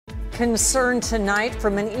concern tonight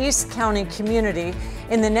from an East County community.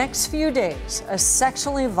 In the next few days, a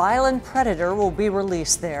sexually violent predator will be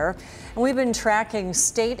released there. And we've been tracking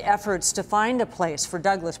state efforts to find a place for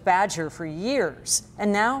Douglas Badger for years.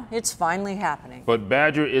 And now it's finally happening. But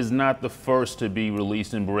Badger is not the first to be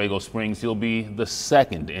released in Borrego Springs. He'll be the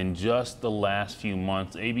second in just the last few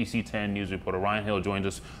months. ABC 10 News reporter Ryan Hill joins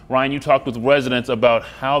us. Ryan, you talked with residents about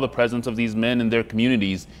how the presence of these men in their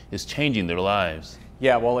communities is changing their lives.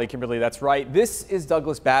 Yeah, well, Kimberly, that's right. This is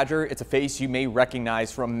Douglas Badger. It's a face you may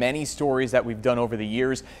recognize from many stories that we've done over the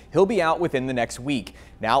years. He'll be out within the next week.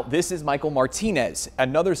 Now, this is Michael Martinez,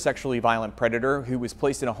 another sexually violent predator who was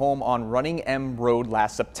placed in a home on Running M Road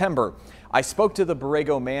last September. I spoke to the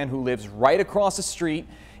Borrego man who lives right across the street,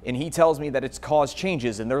 and he tells me that it's caused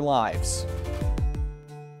changes in their lives.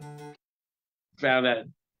 Found out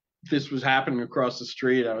this was happening across the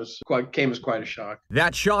street. Came as quite a shock.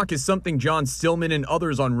 That shock is something John Stillman and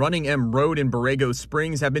others on Running M Road in Borrego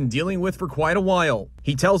Springs have been dealing with for quite a while.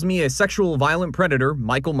 He tells me a sexual violent predator,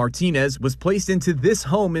 Michael Martinez, was placed into this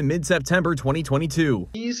home in mid-September 2022.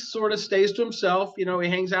 He sort of stays to himself. You know, he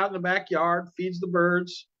hangs out in the backyard, feeds the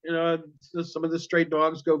birds. You know, some of the stray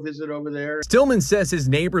dogs go visit over there. Stillman says his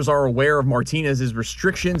neighbors are aware of Martinez's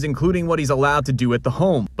restrictions, including what he's allowed to do at the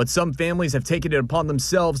home. But some families have taken it upon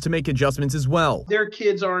themselves to make adjustments as well. Their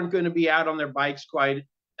kids aren't going to be out on their bikes quite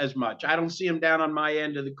as much. I don't see them down on my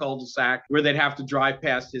end of the cul-de-sac where they'd have to drive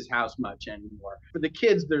past his house much anymore. For the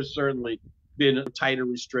kids, there's certainly been tighter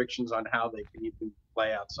restrictions on how they can even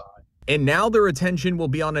play outside. And now their attention will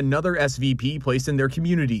be on another SVP placed in their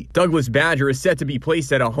community. Douglas Badger is set to be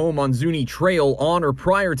placed at a home on Zuni Trail on or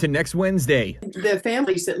prior to next Wednesday. The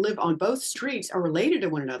families that live on both streets are related to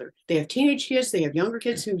one another. They have teenage kids, they have younger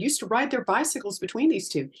kids who used to ride their bicycles between these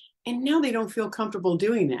two. And now they don't feel comfortable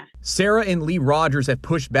doing that. Sarah and Lee Rogers have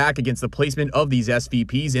pushed back against the placement of these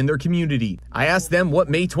SVPs in their community. I asked them what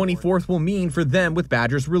May 24th will mean for them with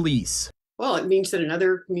Badger's release. Well, it means that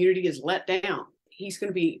another community is let down. He's going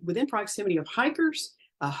to be within proximity of hikers,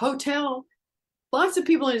 a hotel, lots of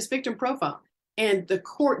people in his victim profile, and the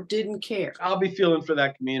court didn't care. I'll be feeling for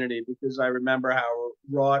that community because I remember how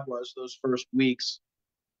raw it was those first weeks,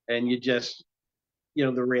 and you just, you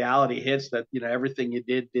know, the reality hits that, you know, everything you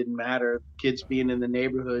did didn't matter. Kids being in the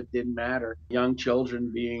neighborhood didn't matter. Young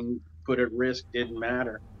children being put at risk didn't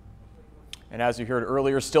matter. And as you heard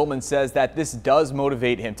earlier, Stillman says that this does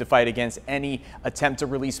motivate him to fight against any attempt to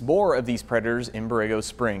release more of these predators in Borrego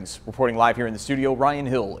Springs. Reporting live here in the studio, Ryan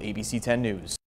Hill, ABC 10 News.